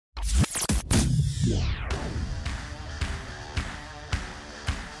Hey,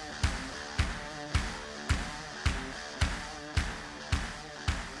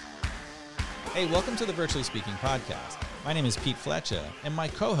 welcome to the Virtually Speaking podcast. My name is Pete Fletcher, and my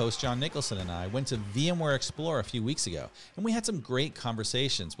co-host John Nicholson and I went to VMware Explore a few weeks ago, and we had some great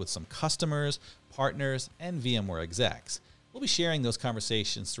conversations with some customers, partners, and VMware execs. We'll be sharing those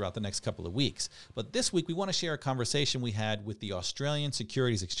conversations throughout the next couple of weeks, but this week we want to share a conversation we had with the Australian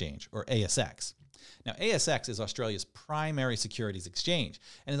Securities Exchange, or ASX. Now, ASX is Australia's primary securities exchange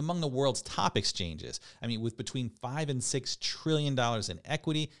and is among the world's top exchanges. With between $5 and $6 trillion in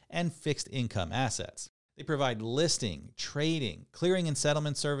equity and fixed income assets. They provide listing, trading, clearing and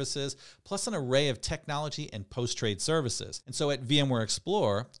settlement services, plus an array of technology and post-trade services. And so at VMware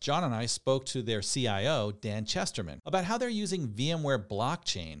Explore, John and I spoke to their CIO, Dan Chesterman, about how they're using VMware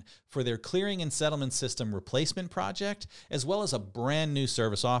Blockchain for their clearing and settlement system replacement project, as well as a brand new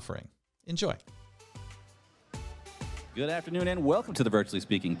service offering. Enjoy. Good afternoon and welcome to the Virtually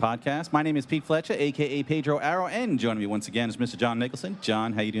Speaking podcast. My name is Pete Fletcher, a.k.a. Pedro Arrow, and joining me once again is Mr. John Nicholson.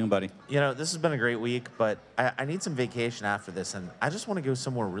 John, how you doing, buddy? You know, this has been a great week, but I need some vacation after this, and I just want to go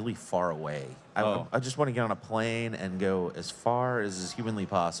somewhere really far away. I just want to get on a plane and go as far as is humanly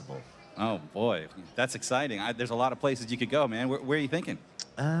possible. Oh, boy. That's exciting. There's a lot of places you could go, man. Where are you thinking?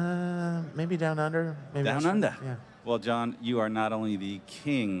 Maybe down under. Maybe down under? Yeah. Well, John, you are not only the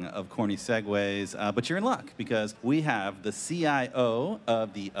king of corny segues, but you're in luck because we have the CIO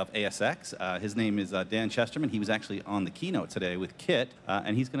of ASX. His name is Dan Chesterman. He was actually on the keynote today with Kit,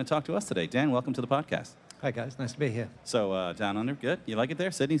 and he's going to talk to us today. Dan, welcome to the podcast. Hi guys, nice to be here. So down under, good? You like it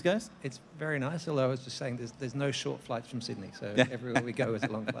there, Sydney's guys? It's very nice, although I was just saying there's no short flights from Sydney, so everywhere we go is a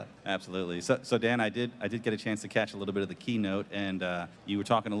long flight. Absolutely. So Dan, I did get a chance to catch a little bit of the keynote, and you were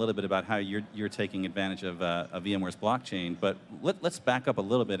talking a little bit about how you're taking advantage of VMware's blockchain, but let's back up a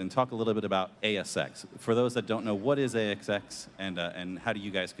little bit and talk a little bit about ASX. For those that don't know, what is ASX, and how do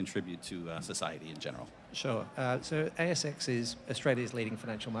you guys contribute to society in general? Sure. So ASX is Australia's leading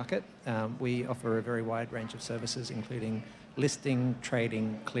financial market. We offer a very wide range of services, including listing,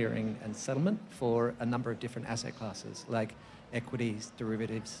 trading, clearing, and settlement for a number of different asset classes, like equities,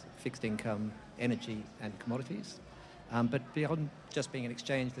 derivatives, fixed income, energy, and commodities. But beyond just being an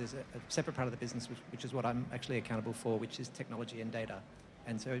exchange, there's a separate part of the business, which is what I'm actually accountable for, which is technology and data.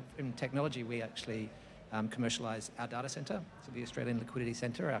 And so in technology, we actually commercialize our data center, so the Australian Liquidity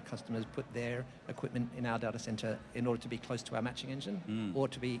Center. Our customers put their equipment in our data center in order to be close to our matching engine or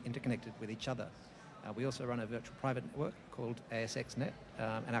to be interconnected with each other. We also run a virtual private network called ASX Net,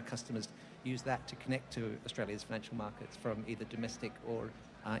 and our customers use that to connect to Australia's financial markets from either domestic or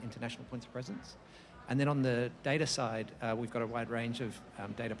international points of presence. And then on the data side, we've got a wide range of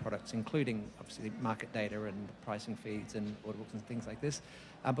data products, including obviously market data and pricing feeds and order books and things like this.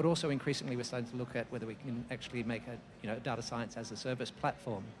 But also increasingly, we're starting to look at whether we can actually make a data science as a service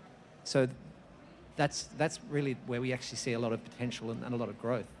platform. So that's really where we actually see a lot of potential and a lot of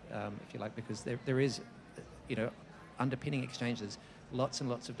growth, if you like, because there is, underpinning exchanges, lots and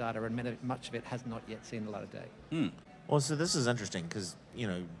lots of data, and much of it has not yet seen the light of day. Well, so this is interesting because,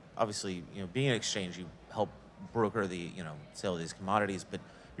 obviously, being an exchange, you help broker the, sale of these commodities, but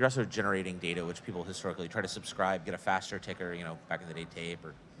you're also generating data, which people historically try to subscribe, get a faster ticker, back in the day tape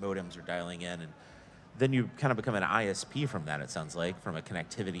or modems or dialing in, and then you kind of become an ISP from that, it sounds like, from a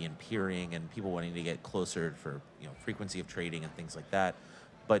connectivity and peering and people wanting to get closer for, frequency of trading and things like that.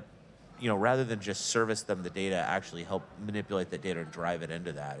 But, rather than just service them the data, actually help manipulate that data and drive it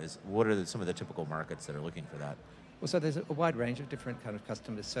into that. What are some of the typical markets that are looking for that? Well, so there's a wide range of different kind of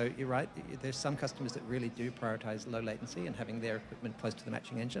customers. So you're right, there's some customers that really do prioritize low latency and having their equipment close to the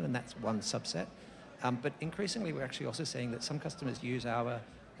matching engine, and that's one subset. But increasingly, we're actually also seeing that some customers use our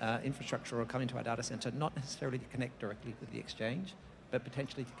infrastructure or come into our data center not necessarily to connect directly with the exchange, but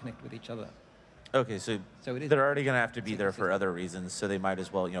potentially to connect with each other. Okay, so they're already going to have to be there for other reasons, so they might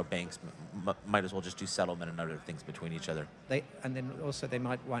as well, banks might as well just do settlement and other things between each other. And then also they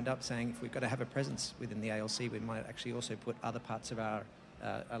might wind up saying, if we've got to have a presence within the ALC, we might actually also put other parts of our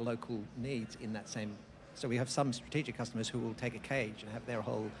local needs in that same. So we have some strategic customers who will take a cage and have their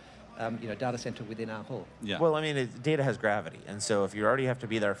whole data center within our hall. Yeah. Well, data has gravity, and so if you already have to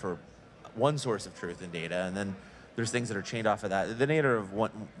be there for one source of truth in data, and then there's things that are chained off of that. The nature of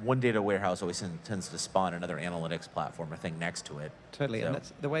one data warehouse always tends to spawn another analytics platform or thing next to it. Totally, and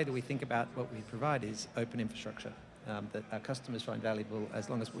that's the way that we think about what we provide is open infrastructure that our customers find valuable as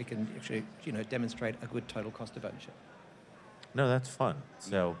long as we can actually, demonstrate a good total cost of ownership. No, that's fun.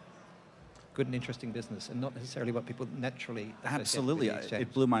 So good and interesting business, and not necessarily what people naturally associate Absolutely, with the exchange.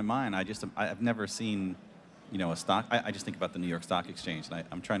 it blew my mind. I've never seen a stock. I just think about the New York Stock Exchange, and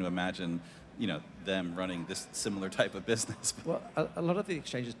I'm trying to imagine, them running this similar type of business. Well, a lot of the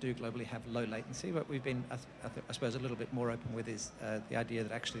exchanges do globally have low latency. What we've been, I suppose, a little bit more open with is the idea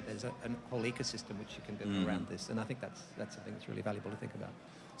that actually there's a whole ecosystem which you can build around this, and I think that's something that's really valuable to think about.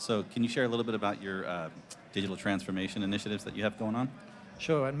 So can you share a little bit about your digital transformation initiatives that you have going on?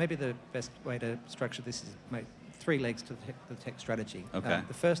 Sure, and maybe the best way to structure this is make 3 legs to the tech strategy. Okay.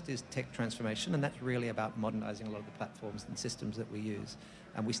 The first is tech transformation, and that's really about modernizing a lot of the platforms and systems that we use.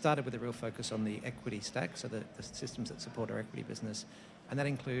 And we started with a real focus on the equity stack, so the systems that support our equity business. And that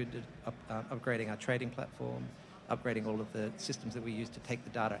included upgrading our trading platform, upgrading all of the systems that we use to take the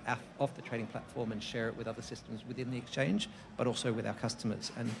data off the trading platform and share it with other systems within the exchange, but also with our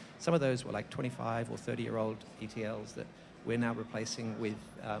customers. And some of those were like 25 or 30-year-old ETLs that we're now replacing with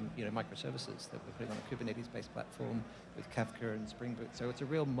microservices that we're putting on a Kubernetes-based platform with Kafka and Spring Boot. So it's a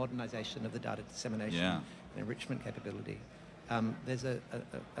real modernization of the data dissemination and enrichment capability. There's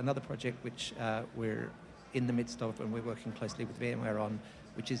another project which we're in the midst of, and we're working closely with VMware on,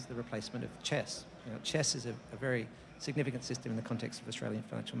 which is the replacement of chess. Chess is a very significant system in the context of Australian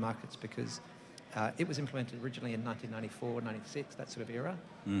financial markets because it was implemented originally in 1994, 96, that sort of era.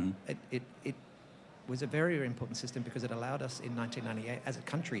 It was a very, very important system because it allowed us in 1998 as a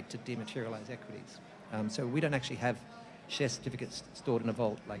country to dematerialize equities. So we don't actually have share certificates stored in a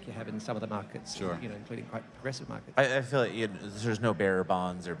vault like you have in some of the markets, including quite progressive markets. I feel like there's no bearer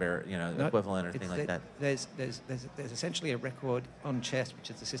bonds or equivalent or anything like that. There's essentially a record on chess, which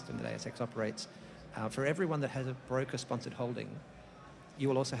is the system that ASX operates. For everyone that has a broker-sponsored holding, you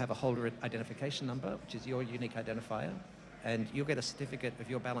will also have a holder identification number, which is your unique identifier. And you'll get a certificate of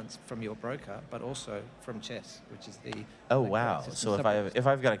your balance from your broker, but also from chess, which is the... Oh, wow. So if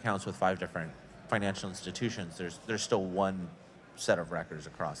I've got accounts with 5 different financial institutions, there's still one set of records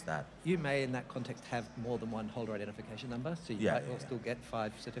across that. You may, in that context, have more than one holder identification number, so you might still get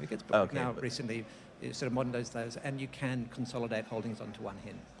 5 certificates, but recently sort of modernized those, and you can consolidate holdings onto one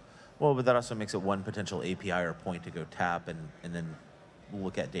HIN. Well, but that also makes it one potential API or point to go tap and then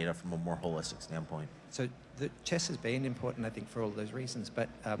look at data from a more holistic standpoint. So the chess has been important, I think, for all those reasons, but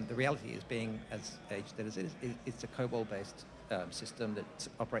the reality is, being as aged as it is, it's a COBOL-based system that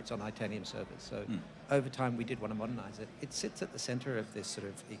operates on Itanium servers. So over time, we did want to modernize it. It sits at the center of this sort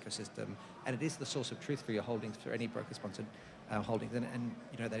of ecosystem, and it is the source of truth for your holdings, for any broker-sponsored holdings, and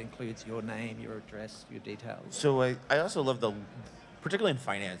that includes your name, your address, your details. So I also love particularly in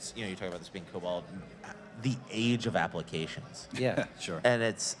finance, you talk about this being COBOL, the age of applications. Yeah, sure. And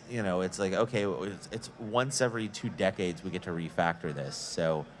it's, it's like, okay, it's once every 2 decades we get to refactor this.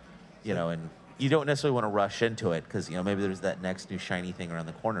 So, and you don't necessarily want to rush into it because, maybe there's that next new shiny thing around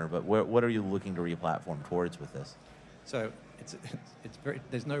the corner, but what are you looking to re-platform towards with this? So it's very,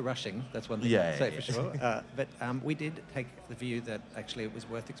 there's no rushing, that's one thing I can say for sure. But we did take the view that actually it was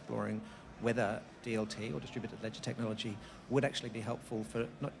worth exploring whether DLT or distributed ledger technology would actually be helpful for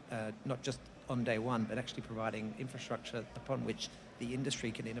not just on day one, but actually providing infrastructure upon which the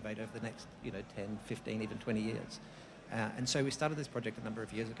industry can innovate over the next 10, 15, even 20 years. And so we started this project a number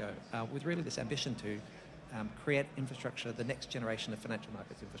of years ago with really this ambition to create infrastructure, the next generation of financial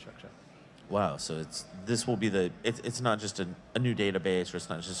markets infrastructure. Wow, so this will be it's not just a new database, or it's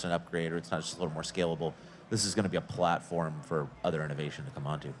not just an upgrade, or it's not just a little more scalable. This is going to be a platform for other innovation to come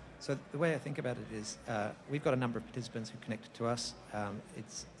onto. So the way I think about it is we've got a number of participants who connected to us.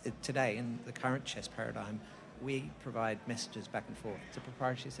 Today, in the current chess paradigm, we provide messages back and forth. It's a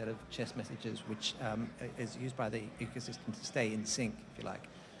proprietary set of chess messages which is used by the ecosystem to stay in sync, if you like.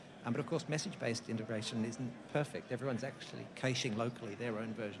 But of course, message-based integration isn't perfect. Everyone's actually caching locally their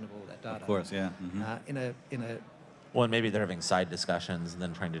own version of all that data. Of course, yeah. Well, and maybe they're having side discussions and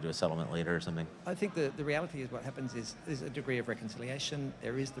then trying to do a settlement later or something. I think the reality is what happens is there's a degree of reconciliation.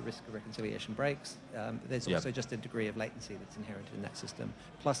 There is the risk of reconciliation breaks. There's also just a degree of latency that's inherent in that system.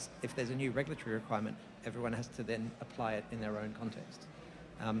 Plus, if there's a new regulatory requirement, everyone has to then apply it in their own context.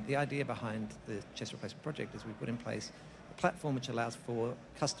 The idea behind the Chess Replacement Project is we put in place a platform which allows for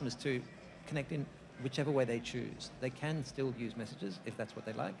customers to connect in whichever way they choose. They can still use messages if that's what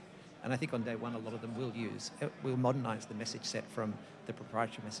they like. And I think on day one, a lot of them will modernize the message set from the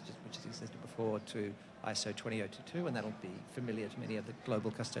proprietary messages, which has existed before, to ISO 20022, and that'll be familiar to many of the global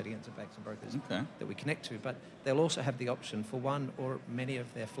custodians of banks and brokers that we connect to. But they'll also have the option for one or many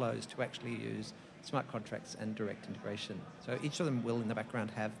of their flows to actually use smart contracts and direct integration. So each of them will, in the background,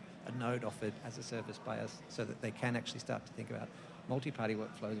 have a node offered as a service by us so that they can actually start to think about multi-party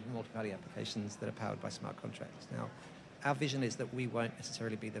workflows and multi-party applications that are powered by smart contracts. Now, our vision is that we won't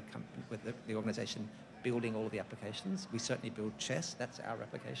necessarily be the company with the organization building all of the applications. We certainly build chess, that's our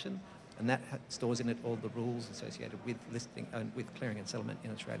application. and that stores in it all the rules associated with listing and with clearing and settlement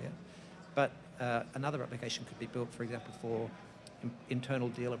in Australia. But another application could be built, for example, for internal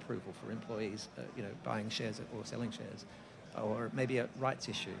deal approval for employees, buying shares or selling shares, or maybe a rights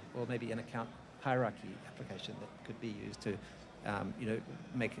issue, or maybe an account hierarchy application that could be used to,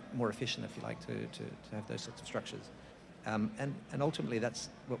 make it more efficient, if you like, to have those sorts of structures. And ultimately, that's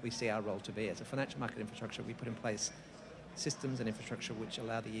what we see our role to be. As a financial market infrastructure, we put in place systems and infrastructure which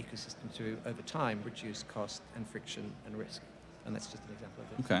allow the ecosystem to, over time, reduce cost and friction and risk. And that's just an example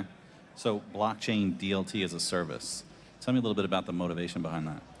of it. Okay. So blockchain DLT as a service. Tell me a little bit about the motivation behind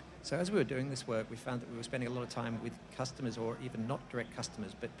that. So as we were doing this work, we found that we were spending a lot of time with customers, or even not direct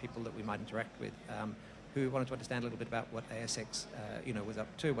customers, but people that we might interact with, who wanted to understand a little bit about what ASX was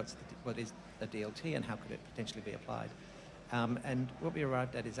up to, what is a DLT, and how could it potentially be applied. And what we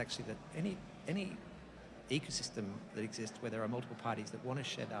arrived at is actually that any ecosystem that exists where there are multiple parties that want to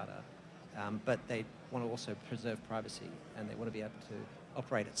share data, but they want to also preserve privacy, and they want to be able to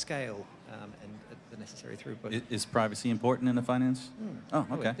operate at scale and at the necessary throughput. Is privacy important in the finance? Oh,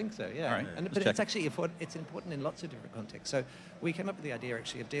 okay. I think so, yeah. All right. But it's actually it's important in lots of different contexts. So we came up with the idea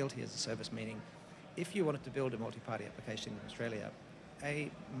actually of DLT as a service, meaning if you wanted to build a multi-party application in Australia,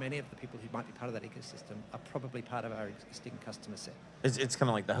 many of the people who might be part of that ecosystem are probably part of our existing customer set. It's kind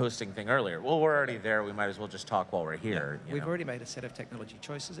of like the hosting thing earlier. Well, we're already there. We might as well just talk while we're here. Yeah. We've already made a set of technology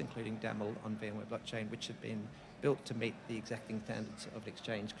choices, including DAML on VMware Blockchain, which have been built to meet the exacting standards of the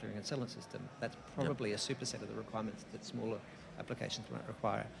exchange clearing and settlement system. That's probably a superset of the requirements that smaller applications might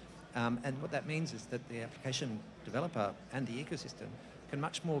require. And what that means is that the application developer and the ecosystem can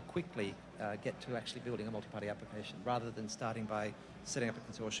much more quickly get to actually building a multi-party application, rather than starting by setting up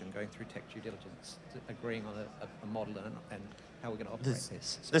a consortium, going through tech due diligence, agreeing on a model and how we're going to operate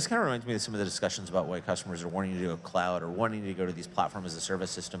this. So this kind of reminds me of some of the discussions about why customers are wanting to do a cloud or wanting to go to these platform as a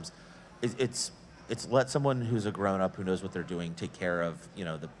service systems. It's let someone who's a grown-up who knows what they're doing take care of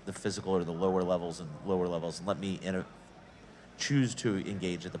the physical or the lower levels, and let me choose to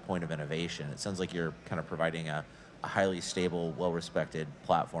engage at the point of innovation. It sounds like you're kind of providing a highly stable, well-respected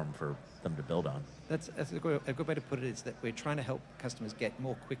platform for them to build on. That's a good way to put it, is that we're trying to help customers get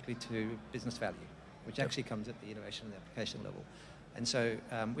more quickly to business value, which actually comes at the innovation and the application level. And so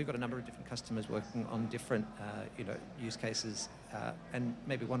we've got a number of different customers working on different use cases, and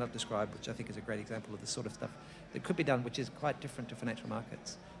maybe one I've described, which I think is a great example of the sort of stuff that could be done, which is quite different to financial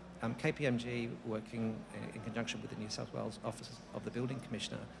markets. KPMG, working in conjunction with the New South Wales Office of the Building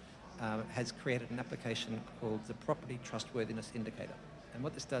Commissioner, has created an application called the Property Trustworthiness Indicator. And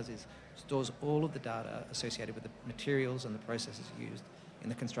what this does is stores all of the data associated with the materials and the processes used in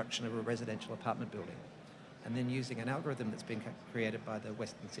the construction of a residential apartment building. And then, using an algorithm that's been created by the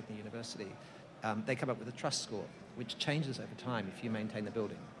Western Sydney University, they come up with a trust score, which changes over time if you maintain the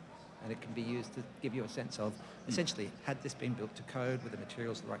building. And it can be used to give you a sense of, essentially, had this been built to code with the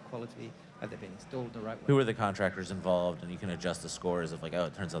materials of the right quality? Have they been installed in the right way? Who are the contractors involved? And you can adjust the scores of, like, oh,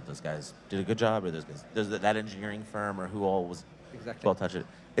 it turns out those guys did a good job, or those guys, that engineering firm, or who all was well touched.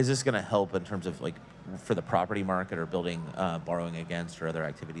 Is this going to help in terms of, like, for the property market, or building, borrowing against, or other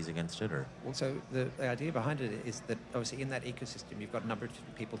activities against it? Or well, so the idea behind it is that obviously in that ecosystem you've got a number of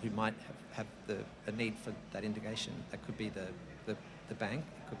different people who might have a need for that integration. That could be the bank,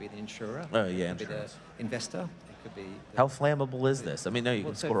 it could be the insurer, it could be the investor, it could be... How flammable is this? I mean, no, you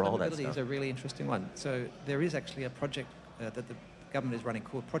can store all that stuff. Flammability is a really interesting one. So there is actually a project that the government is running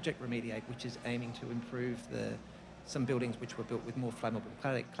called Project Remediate, which is aiming to improve some buildings which were built with more flammable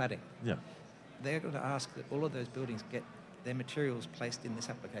cladding. Yeah. They're going to ask that all of those buildings get their materials placed in this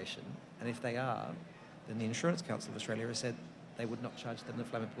application, and if they are, then the Insurance Council of Australia has said they would not charge them the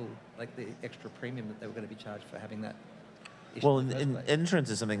flammable, like the extra premium that they were going to be charged for having that. Well, insurance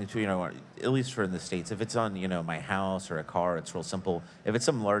is something that, at least for in the States, if it's on, my house or a car, it's real simple. If it's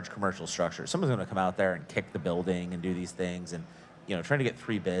some large commercial structure, someone's going to come out there and kick the building and do these things, and, trying to get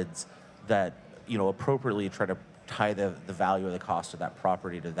 3 bids that, appropriately try to tie the value of the cost of that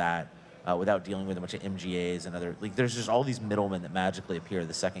property to that, without dealing with a bunch of MGAs and other, there's just all these middlemen that magically appear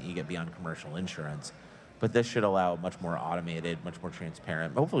the second you get beyond commercial insurance. But this should allow much more automated, much more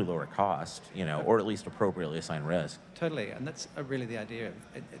transparent, hopefully lower cost, or at least appropriately assign risk. Totally, and that's really the idea.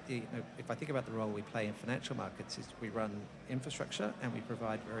 If I think about the role we play in financial markets, is we run infrastructure and we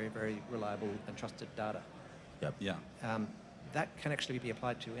provide very, very reliable and trusted data. Yep. Yeah. That can actually be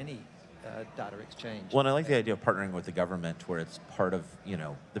applied to any data exchange. Well, and I like the idea of partnering with the government, where it's part of,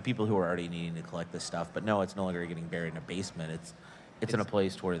 the people who are already needing to collect this stuff. But no, it's no longer getting buried in a basement. It's in a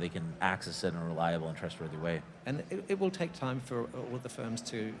place where they can access it in a reliable and trustworthy way. And it will take time for all of the firms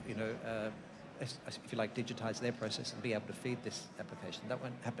to, if you like, digitize their process and be able to feed this application. That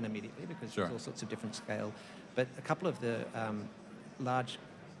won't happen immediately because Sure. there's all sorts of different scale. But a couple of the large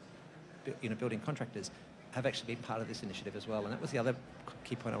building contractors have actually been part of this initiative as well. And that was the other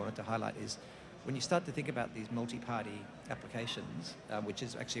key point I wanted to highlight is when you start to think about these multi-party applications, which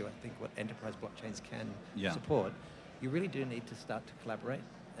is actually, I think, what enterprise blockchains can support, you really do need to start to collaborate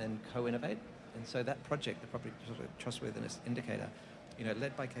and co-innovate. And so that project, the Property Trustworthiness Indicator,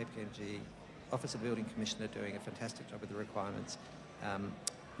 led by KPMG, Office of the Building Commissioner doing a fantastic job with the requirements.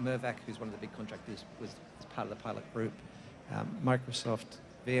 Mervac, who's one of the big contractors, was part of the pilot group. Microsoft,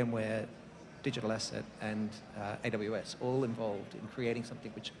 VMware, Digital Asset, and AWS, all involved in creating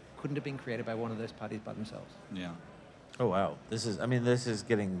something which couldn't have been created by one of those parties by themselves. Yeah. Oh wow, this is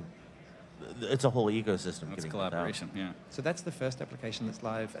getting, it's a whole ecosystem. It's collaboration. Yeah. So that's the first application that's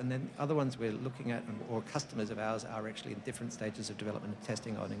live, and then other ones we're looking at, or customers of ours are actually in different stages of development and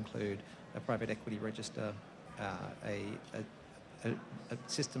testing on, include a private equity register, a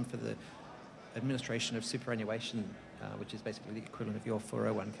system for the administration of superannuation, which is basically the equivalent of your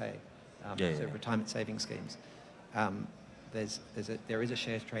 401k, so retirement savings schemes. There is a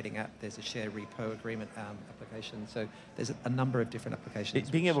shares trading app. There's a share repo agreement application. So there's a number of different applications.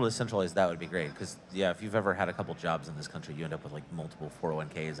 Being able to centralize that would be great because, if you've ever had a couple jobs in this country, you end up with like multiple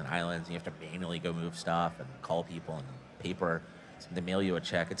 401ks and islands, and you have to manually go move stuff and call people and paper. So they mail you a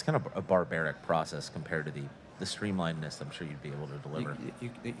check. It's kind of a barbaric process compared to the streamlinedness I'm sure you'd be able to deliver.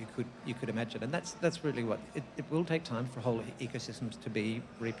 You could imagine, and that's really what it will take time for whole ecosystems to be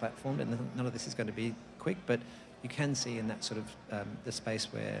replatformed, and none of this is going to be quick, but you can see in that sort of the space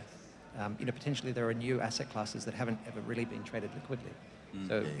where potentially there are new asset classes that haven't ever really been traded liquidly.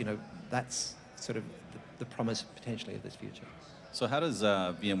 So that's sort of the promise potentially of this future. So how does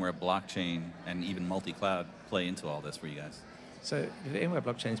VMware Blockchain and even multi-cloud play into all this for you guys? So the VMware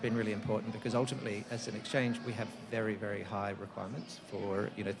Blockchain has been really important because ultimately, as an exchange, we have very, very high requirements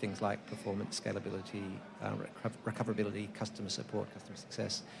for things like performance, scalability, recoverability, customer support, customer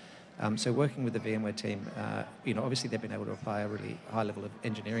success. So working with the VMware team, obviously they've been able to apply a really high level of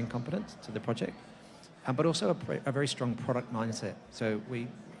engineering competence to the project, but also a very strong product mindset. So we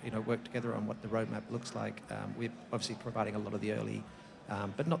work together on what the roadmap looks like. We're obviously providing a lot of the early,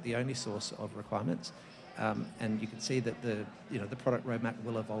 but not the only source of requirements. And you can see that the product roadmap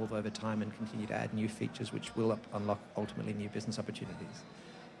will evolve over time and continue to add new features which will unlock ultimately new business opportunities.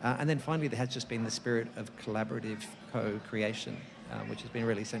 And then finally, there has just been the spirit of collaborative co-creation, which has been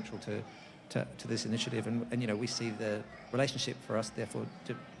really central to this initiative. And we see the relationship for us, therefore,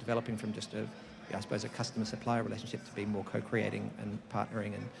 developing from just a customer-supplier relationship to be more co-creating and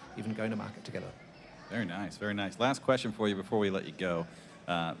partnering and even going to market together. Very nice, very nice. Last question for you before we let you go.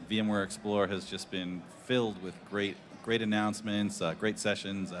 VMware Explore has just been filled with great announcements, great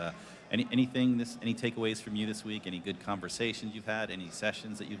sessions. Any takeaways from you this week? Any good conversations you've had? Any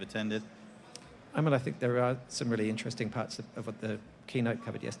sessions that you've attended? I think there are some really interesting parts of what the keynote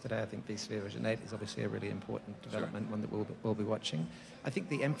covered yesterday. I think vSphere version 8 is obviously a really important development, one that we'll be watching. I think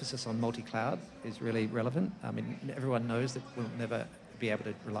the emphasis on multi-cloud is really relevant. Everyone knows that we'll never be able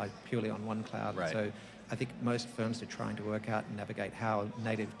to rely purely on one cloud. Right. So I think most firms are trying to work out and navigate how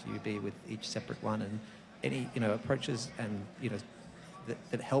native do you be with each separate one, and any approaches and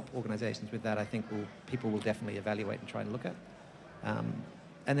that help organizations with that, I think people will definitely evaluate and try and look at.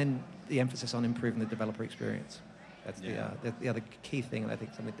 And then the emphasis on improving the developer experience. That's the other key thing, and I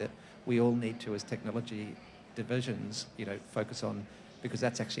think something that we all need to, as technology divisions, focus on, because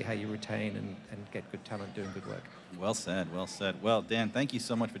that's actually how you retain and get good talent doing good work. Well said, well said. Well, Dan, thank you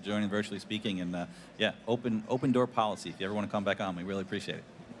so much for joining Virtually Speaking, and open door policy. If you ever want to come back on, we really appreciate it.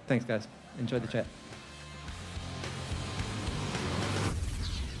 Thanks, guys. Enjoyed the chat.